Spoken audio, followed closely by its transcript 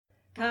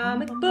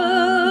Comic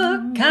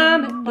book,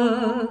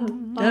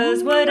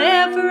 does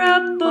whatever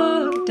a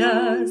book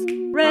does.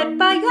 Read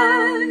by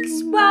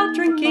us while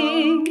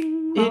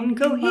drinking,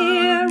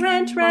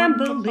 incoherent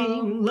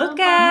rambling. Look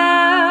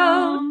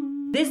out,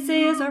 this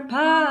is our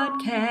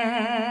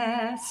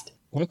podcast.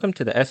 Welcome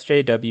to the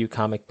SJW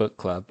Comic Book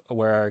Club,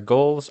 where our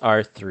goals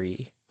are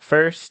three.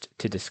 First,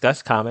 to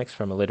discuss comics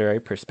from a literary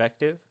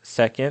perspective.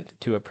 Second,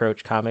 to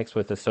approach comics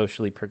with a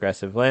socially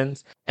progressive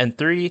lens. And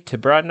three, to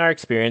broaden our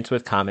experience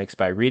with comics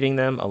by reading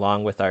them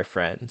along with our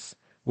friends,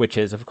 which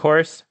is, of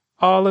course,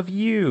 all of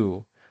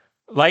you.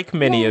 Like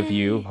many of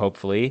you,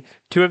 hopefully,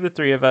 two of the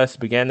three of us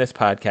began this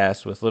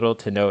podcast with little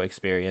to no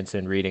experience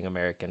in reading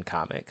American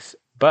comics.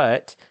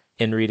 But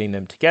in reading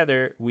them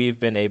together, we've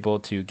been able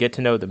to get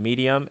to know the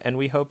medium, and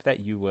we hope that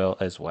you will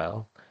as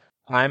well.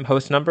 I'm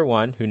host number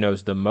 1, who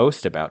knows the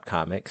most about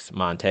comics,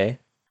 Monte.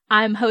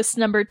 I'm host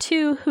number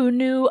 2, who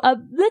knew a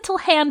little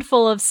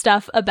handful of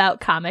stuff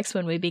about comics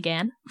when we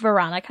began,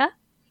 Veronica.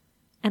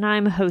 And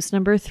I'm host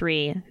number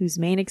 3, whose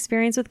main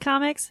experience with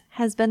comics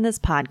has been this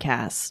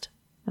podcast.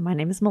 And my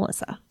name is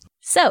Melissa.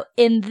 So,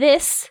 in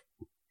this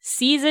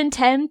Season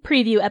 10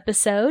 preview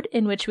episode,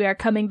 in which we are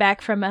coming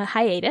back from a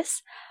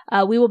hiatus,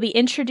 we will be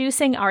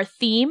introducing our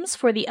themes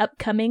for the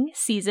upcoming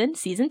season,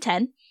 Season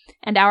 10,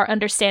 and our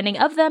understanding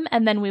of them,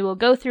 and then we will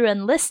go through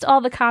and list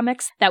all the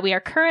comics that we are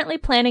currently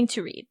planning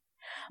to read.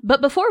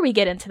 But before we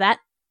get into that,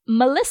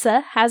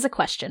 Melissa has a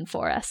question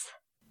for us.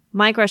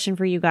 My question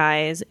for you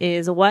guys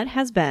is, what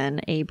has been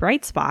a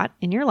bright spot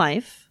in your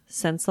life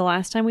since the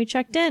last time we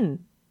checked in,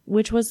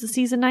 which was the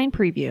Season 9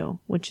 preview,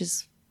 which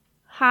is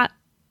hot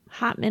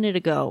minute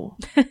ago.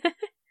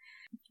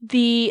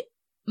 The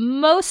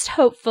most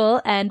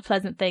hopeful and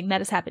pleasant thing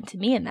that has happened to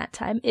me in that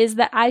time is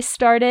that I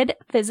started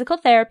physical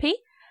therapy.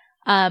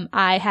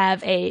 I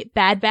have a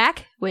bad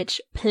back, which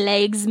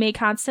plagues me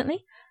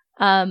constantly.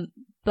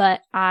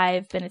 But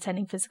I've been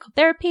attending physical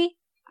therapy.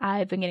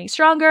 I've been getting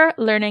stronger,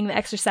 learning the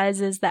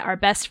exercises that are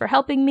best for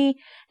helping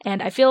me,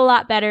 and I feel a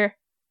lot better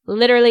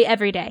literally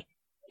every day.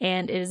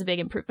 And it is a big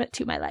improvement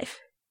to my life.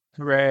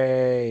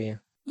 Hooray!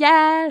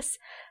 Yes!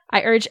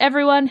 I urge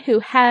everyone who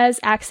has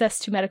access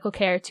to medical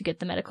care to get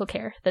the medical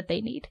care that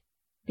they need.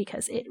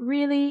 Because it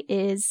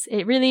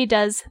really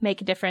does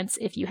make a difference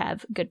if you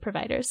have good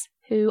providers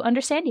who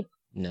understand you.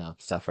 No,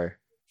 suffer.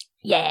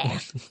 Yeah.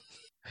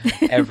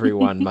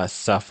 Everyone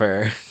must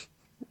suffer.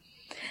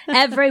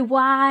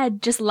 Everyone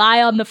just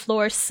lie on the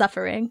floor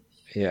suffering.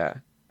 Yeah.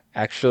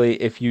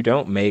 Actually, if you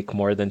don't make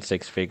more than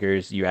 6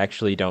 figures, you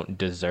actually don't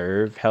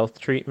deserve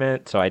health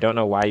treatment. So I don't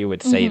know why you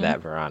would say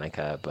that,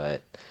 Veronica,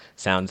 but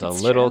sounds It's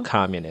a little true.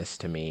 communist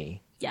to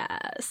me.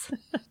 Yes.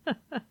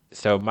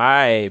 So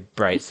my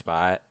bright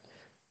spot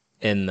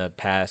in the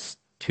past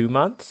 2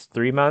 months,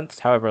 3 months,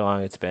 however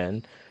long it's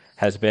been,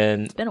 has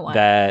been a while.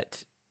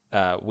 that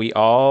we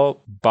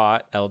all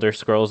bought Elder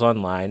Scrolls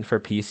Online for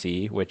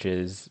PC, which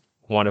is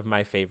one of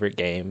my favorite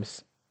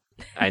games.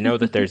 I know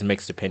that there's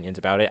mixed opinions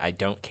about it. I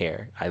don't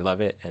care. I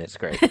love it, and it's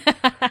great.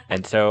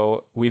 And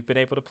so we've been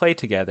able to play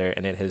together,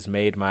 and it has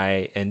made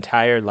my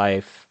entire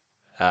life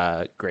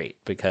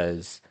great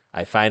because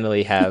I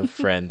finally have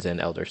friends in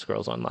Elder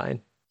Scrolls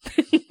Online.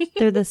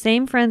 They're the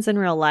same friends in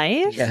real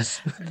life.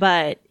 Yes.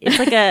 But it's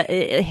like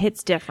it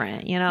hits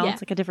different, you know? Yeah.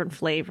 It's like a different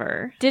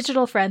flavor.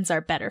 Digital friends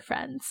are better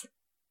friends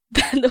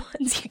than the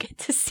ones you get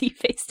to see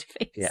face to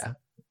face. Yeah.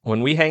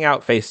 When we hang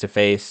out face to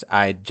face,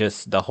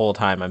 the whole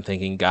time I'm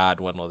thinking, God,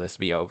 when will this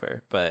be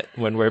over? But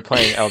when we're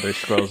playing Elder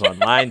Scrolls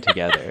Online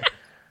together,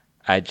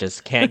 I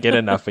just can't get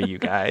enough of you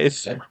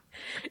guys.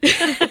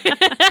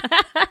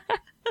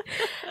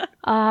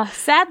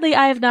 Sadly,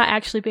 I have not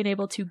actually been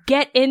able to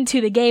get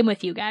into the game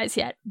with you guys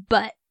yet,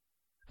 but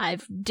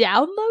I've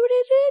downloaded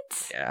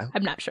it. Yeah.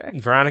 I'm not sure.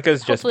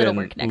 Veronica's just Hopefully it'll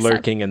been work next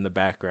lurking in the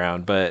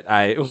background, but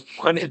I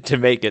wanted to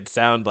make it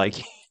sound like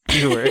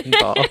you were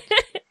involved.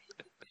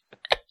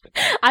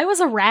 I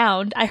was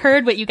around. I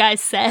heard what you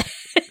guys said.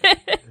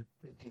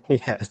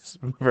 Yes,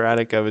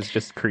 Veronica was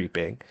just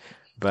creeping,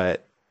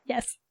 but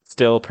Yes.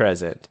 still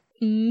present.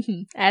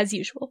 As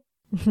usual.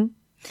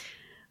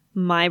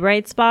 My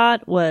bright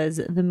spot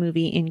was the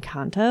movie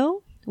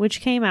Encanto,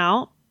 which came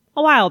out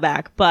a while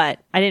back, but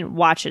I didn't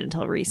watch it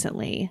until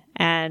recently.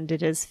 And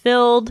it has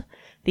filled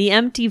the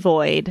empty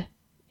void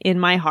in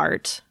my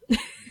heart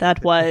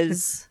that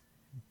was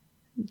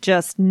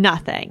just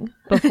nothing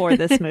before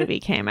this movie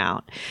came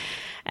out.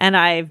 And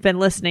I've been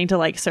listening to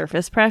like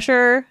Surface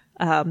Pressure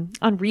on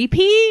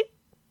repeat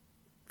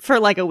for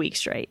like a week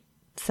straight.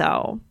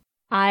 So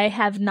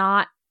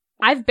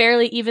I've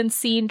barely even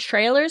seen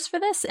trailers for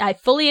this. I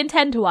fully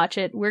intend to watch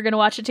it. We're going to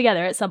watch it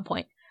together at some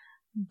point.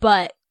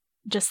 But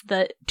just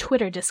the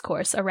Twitter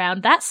discourse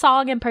around that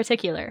song in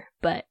particular.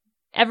 But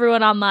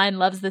everyone online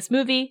loves this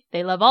movie.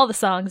 They love all the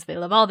songs. They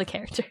love all the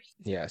characters.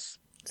 Yes.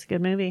 it's a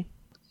good movie.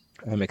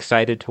 I'm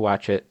excited to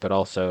watch it, but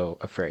also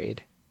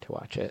afraid to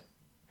watch it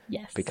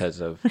Yes. because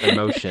of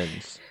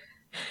emotions.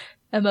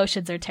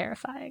 Emotions are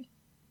terrifying.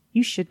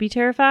 You should be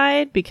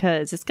terrified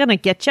because it's going to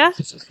get you.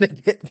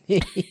 Get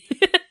me.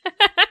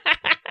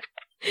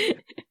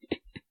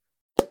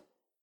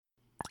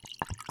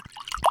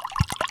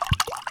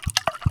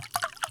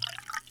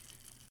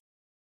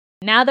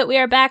 Now that we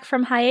are back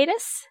from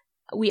hiatus,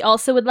 we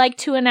also would like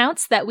to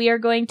announce that we are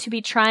going to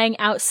be trying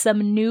out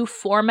some new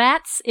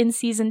formats in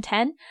Season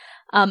 10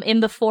 in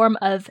the form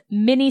of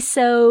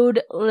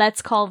mini-sode,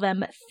 let's call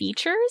them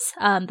features.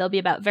 They'll be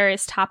about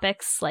various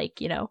topics like,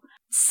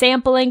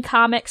 sampling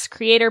comics,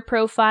 creator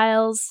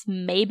profiles.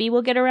 Maybe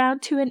we'll get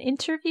around to an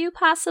interview,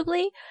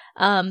 possibly.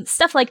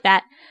 Stuff like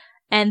that.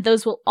 And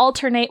those will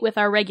alternate with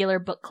our regular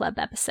book club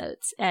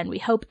episodes. And we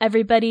hope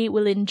everybody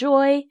will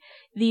enjoy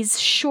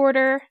these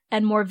shorter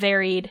and more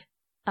varied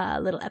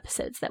little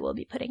episodes that we'll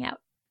be putting out.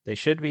 They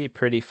should be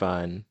pretty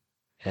fun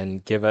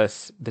and give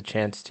us the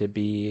chance to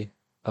be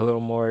a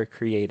little more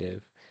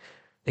creative,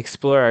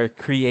 explore our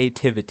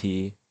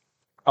creativity.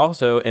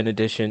 Also, in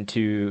addition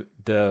to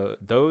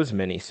those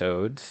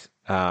mini-sodes,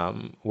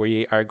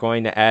 we are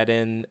going to add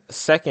in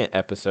second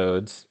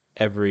episodes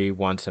every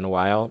once in a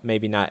while,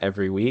 maybe not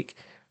every week,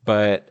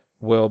 but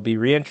we'll be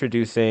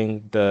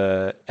reintroducing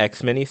the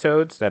X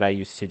mini-sodes that I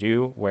used to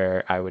do,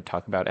 where I would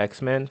talk about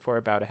X-Men for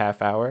about a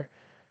half hour.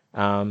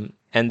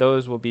 And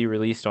those will be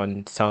released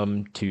on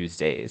some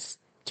Tuesdays,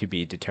 to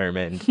be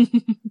determined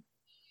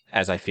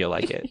as I feel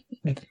like it.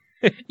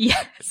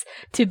 Yes,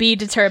 to be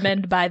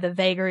determined by the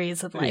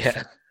vagaries of life.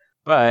 Yeah.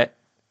 But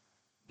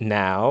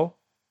now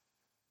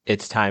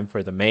it's time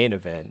for the main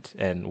event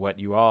and what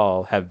you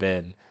all have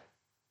been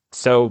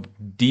so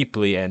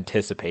deeply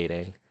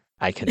anticipating.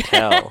 I can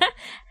tell.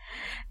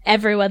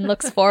 Everyone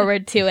looks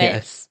forward to it.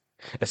 Yes,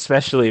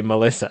 especially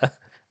Melissa.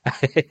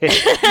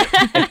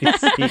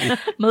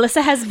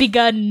 Melissa has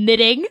begun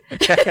knitting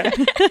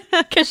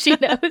because she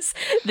knows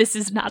this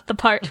is not the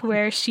part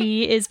where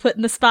she is put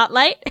in the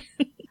spotlight.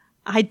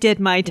 I did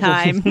my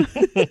time.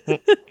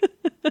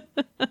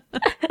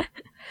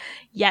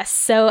 Yes,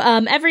 so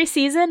every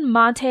season,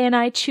 Monte and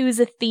I choose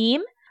a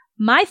theme.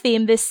 My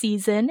theme this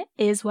season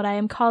is what I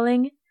am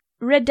calling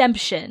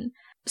redemption.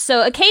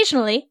 So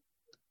occasionally,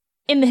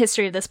 in the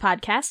history of this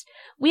podcast,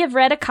 we have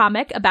read a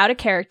comic about a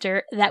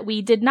character that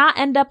we did not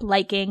end up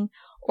liking,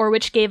 or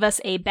which gave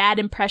us a bad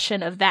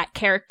impression of that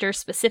character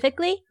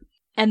specifically.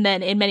 And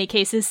then in many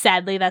cases,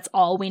 sadly, that's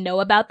all we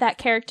know about that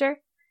character.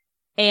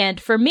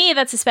 And for me,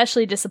 that's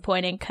especially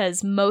disappointing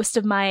because most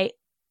of my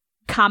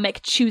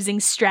comic choosing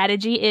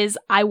strategy is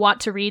I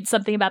want to read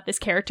something about this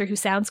character who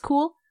sounds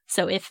cool.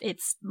 So if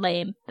it's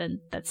lame,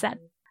 then that's sad.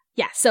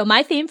 Yeah, so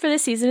my theme for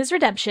this season is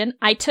redemption.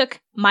 I took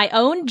my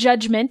own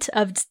judgment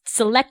of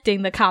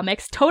selecting the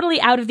comics totally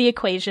out of the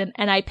equation,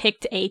 and I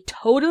picked a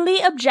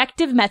totally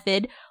objective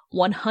method,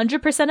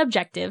 100%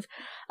 objective,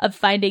 of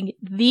finding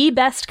the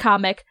best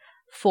comic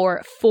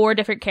for 4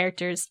 different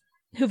characters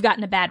who've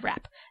gotten a bad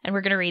rap. And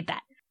we're going to read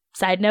that.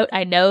 Side note,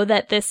 I know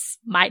that this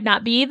might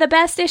not be the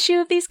best issue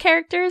of these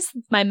characters.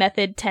 My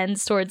method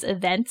tends towards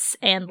events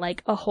and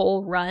like a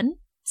whole run.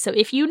 So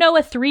if you know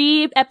a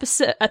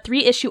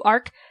 3-issue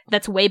arc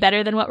that's way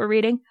better than what we're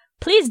reading,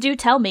 please do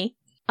tell me.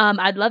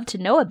 I'd love to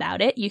know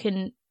about it. You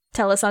can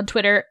tell us on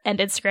Twitter and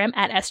Instagram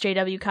at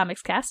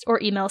SJWComicsCast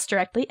or email us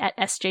directly at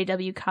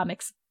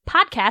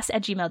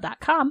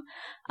sjwcomicspodcast@gmail.com.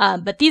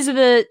 But these are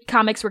the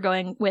comics we're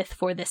going with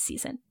for this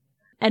season.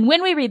 And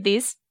when we read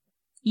these,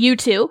 you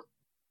two,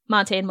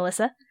 Monte and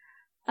Melissa,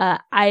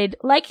 I'd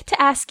like to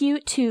ask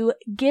you to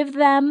give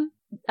them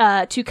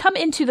to come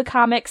into the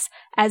comics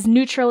as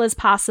neutral as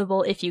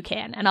possible if you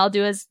can, and I'll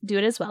do it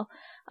as well.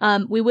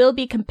 We will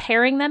be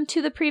comparing them to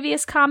the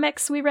previous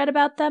comics we read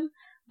about them,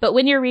 but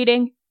when you're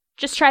reading,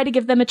 just try to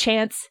give them a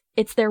chance.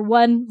 It's their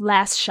one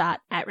last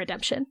shot at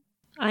redemption.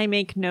 I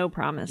make no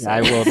promises.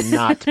 I will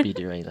not be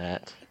doing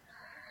that.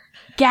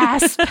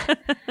 Gasp!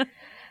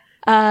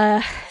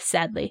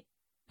 Sadly.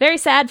 Very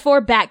sad for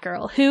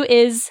Batgirl, who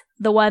is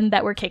the one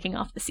that we're kicking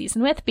off the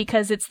season with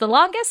because it's the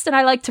longest and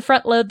I like to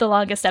front load the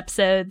longest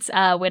episodes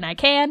when I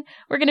can.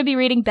 We're going to be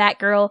reading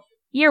Batgirl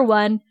Year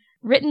 1,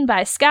 written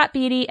by Scott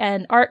Beatty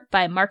and art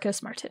by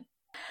Marcos Martin.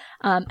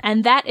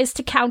 And that is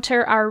to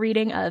counter our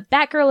reading of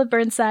Batgirl of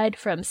Burnside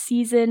from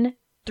Season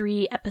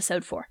 3,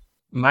 Episode 4.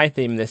 My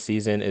theme this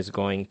season is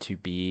going to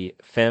be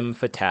femme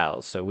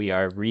fatale. So we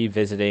are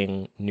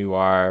revisiting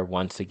noir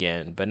once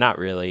again, but not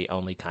really,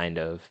 only kind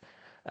of.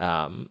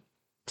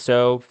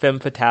 So femme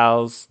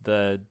fatales,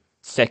 the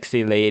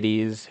sexy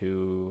ladies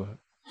who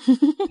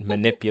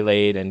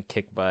manipulate and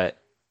kick butt.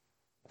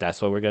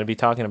 That's what we're going to be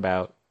talking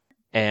about.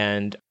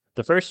 And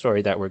the first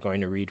story that we're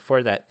going to read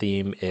for that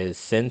theme is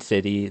Sin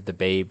City, The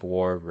Babe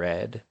Wore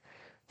Red.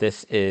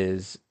 This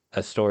is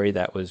a story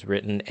that was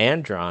written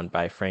and drawn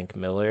by Frank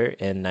Miller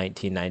in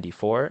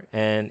 1994,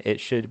 and it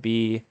should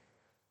be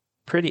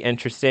pretty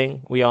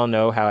interesting. We all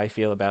know how I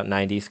feel about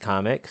 90s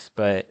comics,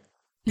 but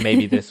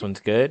maybe this one's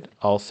good.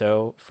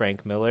 Also,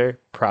 Frank Miller,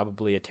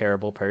 probably a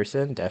terrible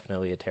person,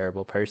 definitely a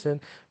terrible person,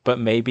 but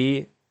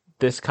maybe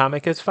this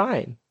comic is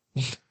fine.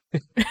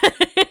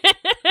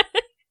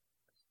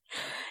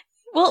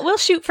 We'll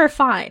shoot for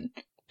fine.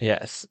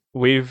 Yes,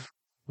 we've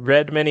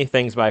read many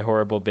things by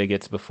horrible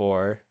bigots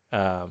before,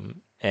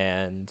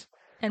 and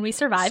we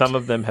survived. Some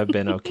of them have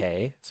been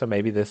okay, so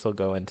maybe this will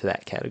go into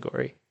that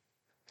category.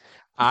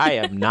 I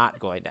am not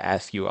going to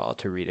ask you all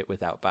to read it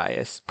without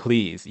bias.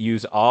 Please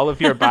use all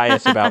of your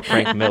bias about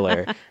Frank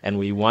Miller, and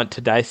we want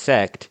to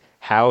dissect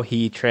how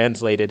he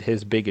translated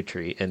his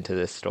bigotry into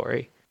this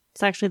story.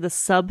 It's actually the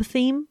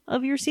sub-theme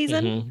of your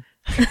season.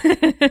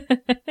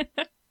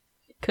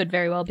 Could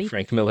very well be.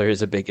 Frank Miller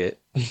is a bigot.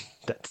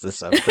 That's the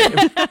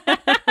sub-theme.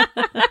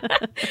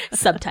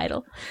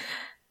 Subtitle.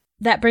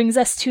 That brings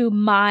us to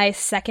my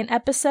second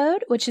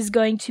episode, which is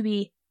going to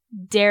be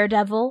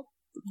Daredevil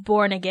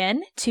Born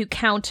Again, to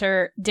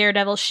counter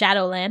Daredevil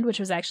Shadowland, which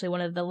was actually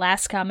one of the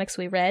last comics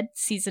we read,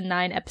 season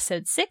 9,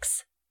 episode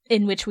 6,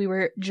 in which we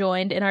were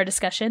joined in our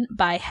discussion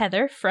by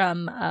Heather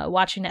from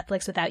Watching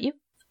Netflix Without You.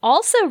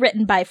 Also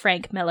written by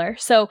Frank Miller,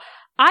 so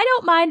I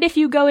don't mind if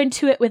you go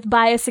into it with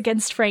bias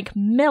against Frank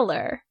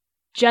Miller.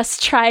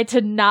 Just try to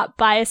not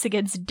bias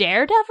against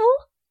Daredevil.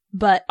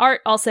 But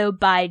art also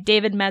by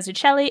David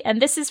Mazzucchelli, and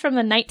this is from the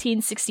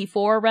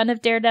 1964 run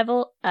of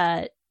Daredevil,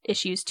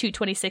 issues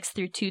 226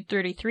 through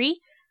 233.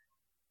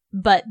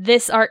 But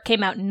this art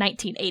came out in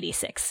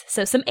 1986,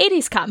 so some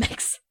 80s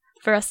comics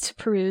for us to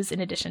peruse in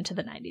addition to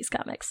the 90s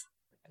comics.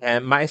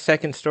 And my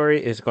second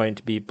story is going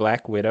to be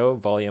Black Widow,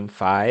 Volume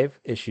 5,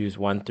 issues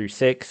 1 through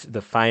 6,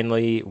 The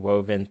Finely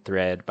Woven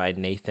Thread by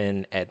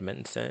Nathan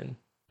Edmondson.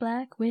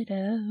 Black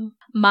Widow.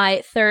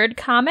 My third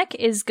comic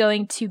is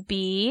going to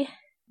be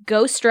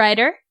Ghost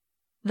Rider,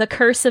 The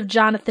Curse of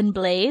Jonathan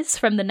Blaze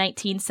from the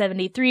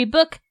 1973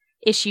 book,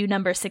 issue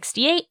number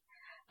 68.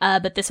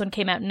 But this one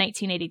came out in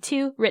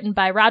 1982, written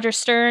by Roger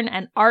Stern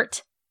and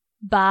art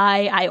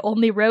by, I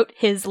only wrote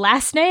his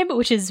last name,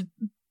 which is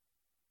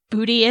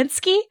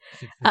Budiansky.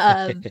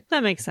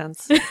 That makes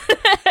sense.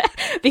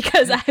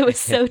 Because I was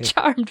so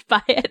charmed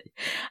by it.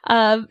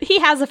 He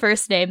has a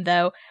first name,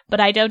 though, but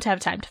I don't have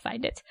time to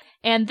find it.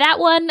 And that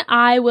one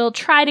I will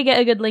try to get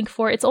a good link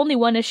for. It's only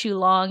one issue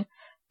long,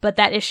 but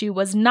that issue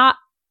was not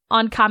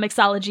on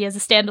Comixology as a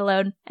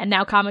standalone, and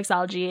now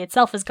Comixology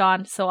itself is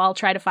gone, so I'll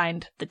try to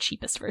find the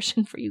cheapest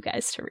version for you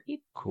guys to read.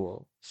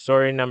 Cool.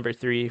 Story number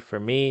 3 for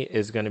me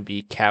is going to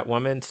be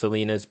Catwoman,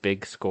 Selina's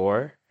Big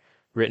Score,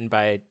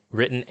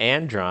 written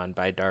and drawn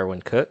by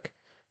Darwin Cook.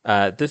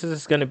 This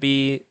is going to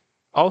be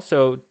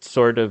also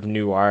sort of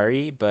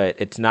noir-y, but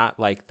it's not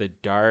like the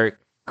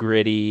dark,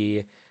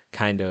 gritty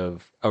kind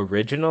of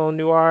original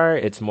noir.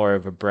 It's more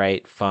of a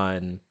bright,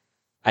 fun.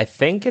 I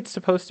think it's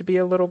supposed to be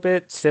a little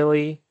bit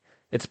silly.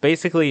 It's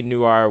basically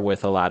noir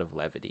with a lot of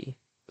levity.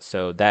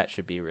 So that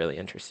should be really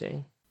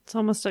interesting. It's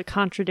almost a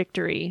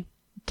contradictory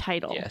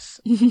title. Yes.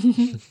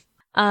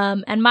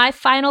 And my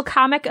final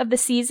comic of the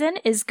season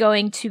is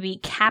going to be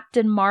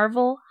Captain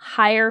Marvel,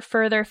 Higher,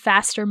 Further,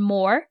 Faster,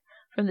 More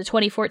from the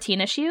 2014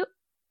 issue,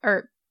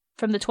 or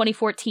from the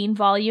 2014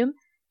 volume,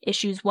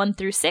 issues 1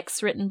 through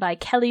 6, written by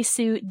Kelly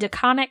Sue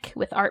DeConnick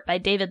with art by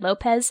David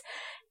Lopez.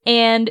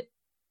 And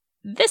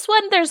this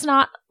one, there's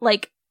not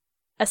like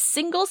a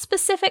single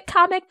specific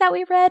comic that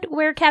we read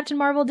where Captain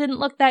Marvel didn't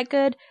look that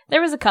good.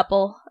 There was a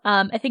couple.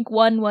 I think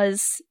one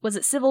was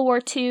it Civil War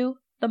 2,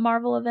 the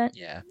Marvel event?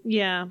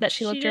 Yeah. That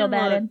she looked real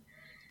bad in.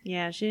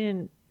 Yeah, she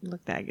didn't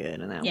look that good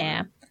in that one.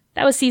 Yeah.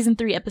 That was season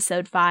 3,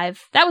 episode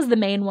 5. That was the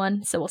main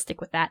one, so we'll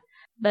stick with that.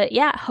 But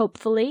yeah,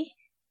 hopefully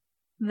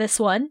this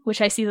one,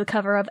 which I see the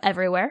cover of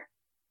everywhere,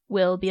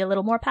 will be a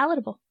little more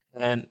palatable.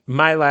 And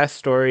my last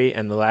story,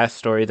 and the last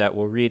story that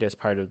we'll read as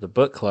part of the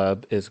book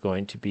club, is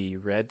going to be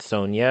Red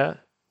Sonja,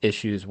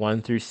 issues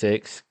 1 through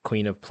 6,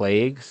 Queen of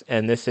Plagues.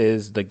 And this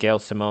is the Gail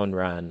Simone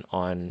run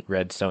on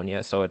Red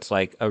Sonja. So it's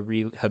like a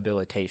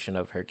rehabilitation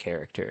of her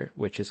character,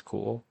 which is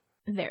cool.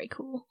 Very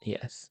cool.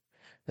 Yes.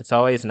 It's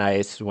always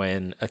nice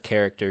when a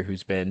character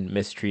who's been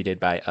mistreated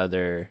by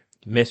other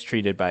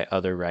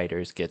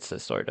writers gets a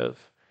sort of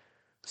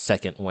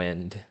second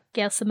wind.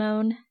 Gail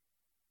Simone,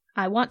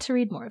 I want to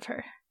read more of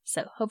her.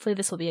 So hopefully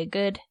this will be a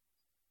good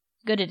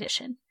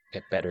addition.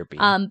 It better be.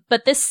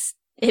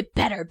 It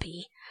better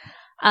be.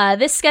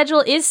 This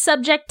schedule is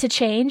subject to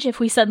change if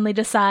we suddenly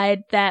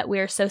decide that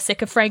we're so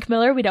sick of Frank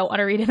Miller we don't want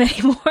to read him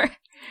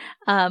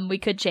anymore. We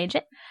could change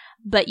it.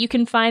 But you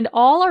can find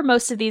all or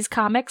most of these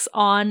comics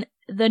on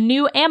the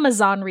new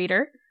Amazon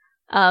Reader,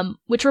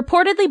 which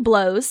reportedly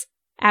blows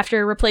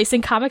after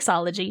replacing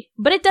Comixology,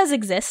 but it does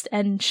exist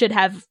and should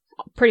have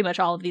pretty much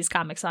all of these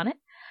comics on it.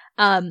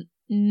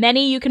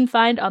 Many you can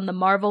find on the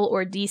Marvel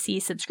or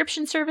DC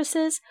subscription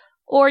services,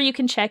 or you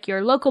can check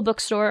your local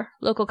bookstore,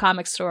 local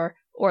comic store,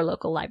 or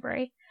local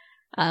library.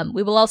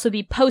 We will also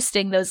be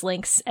posting those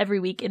links every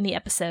week in the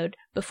episode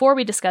before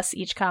we discuss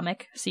each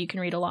comic, so you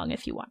can read along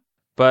if you want.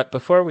 But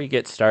before we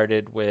get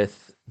started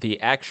with the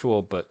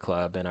actual book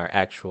club and our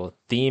actual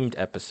themed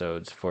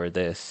episodes for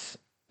this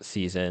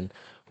season,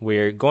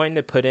 we're going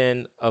to put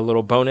in a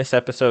little bonus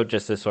episode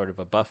just as sort of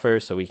a buffer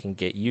so we can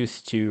get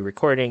used to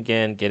recording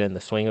again, get in the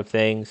swing of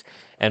things.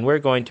 And we're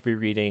going to be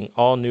reading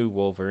All New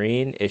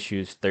Wolverine,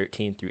 issues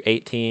 13 through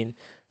 18.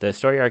 The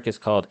story arc is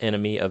called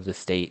Enemy of the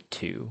State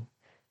 2.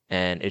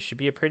 And it should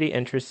be a pretty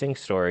interesting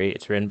story.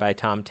 It's written by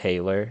Tom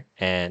Taylor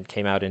and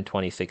came out in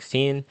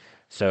 2016.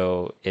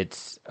 So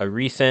it's a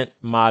recent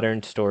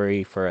modern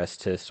story for us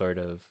to sort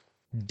of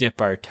dip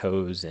our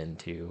toes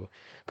into.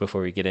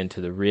 before we get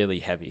into the really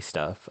heavy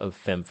stuff of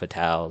femme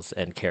fatales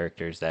and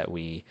characters that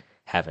we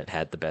haven't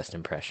had the best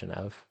impression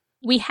of.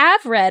 We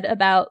have read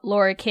about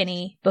Laura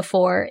Kinney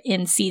before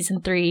in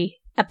Season 3,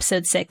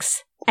 Episode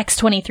 6,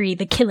 X-23,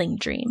 The Killing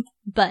Dream,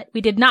 but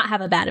we did not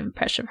have a bad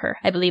impression of her.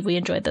 I believe we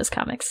enjoyed those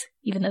comics,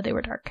 even though they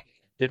were dark.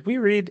 Did we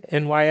read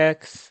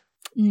NYX?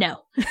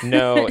 No.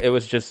 No, it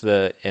was just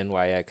the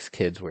NYX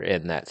kids were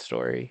in that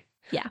story.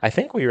 Yeah. I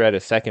think we read a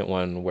second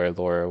one where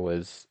Laura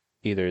was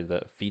either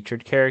the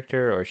featured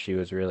character or she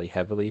was really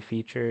heavily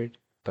featured,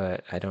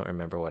 but I don't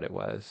remember what it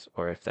was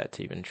or if that's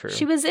even true.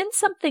 She was in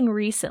something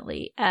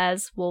recently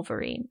as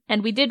Wolverine,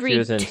 and we did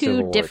read 2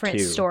 Civil different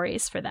War II.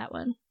 stories for that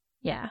one.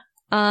 Yeah.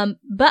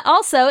 But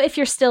also, if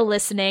you're still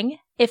listening,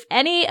 if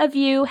any of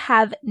you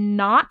have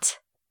not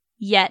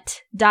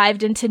yet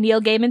dived into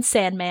Neil Gaiman's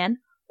Sandman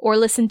or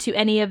listened to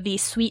any of the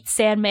Sweet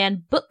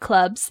Sandman book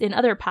clubs in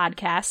other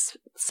podcasts,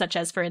 such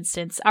as, for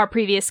instance, our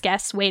previous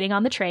guests, Waiting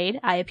on the Trade,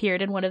 I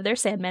appeared in one of their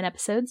Sandman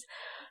episodes,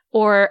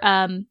 or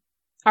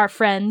our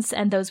friends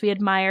and those we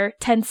admire,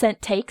 10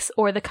 Cent Takes,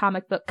 or the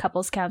Comic Book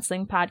Couples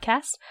Counseling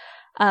podcast,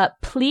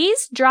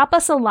 please drop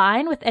us a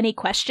line with any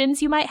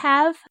questions you might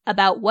have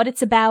about what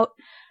it's about,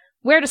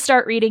 where to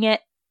start reading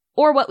it,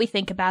 or what we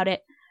think about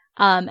it.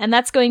 And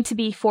that's going to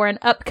be for an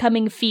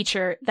upcoming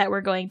feature that we're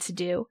going to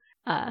do,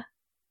 a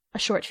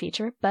short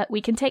feature, but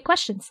we can take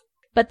questions.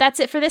 But that's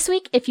it for this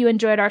week. If you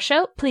enjoyed our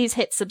show, please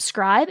hit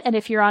subscribe. And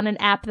if you're on an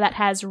app that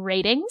has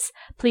ratings,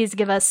 please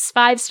give us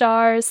 5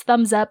 stars,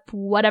 thumbs up,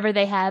 whatever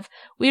they have.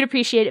 We'd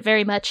appreciate it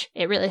very much.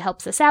 It really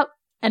helps us out.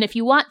 And if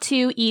you want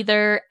to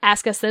either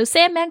ask us those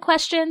Sandman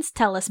questions,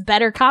 tell us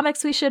better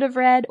comics we should have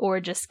read, or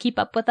just keep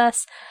up with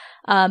us,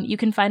 you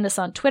can find us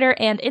on Twitter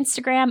and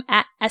Instagram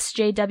at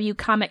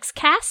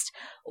SJWComicsCast,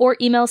 or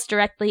email us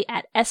directly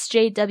at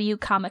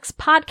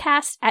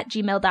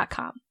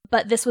sjwcomicspodcast@gmail.com.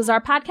 But this was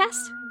our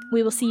podcast.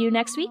 We will see you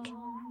next week.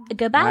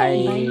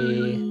 Goodbye.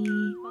 Bye.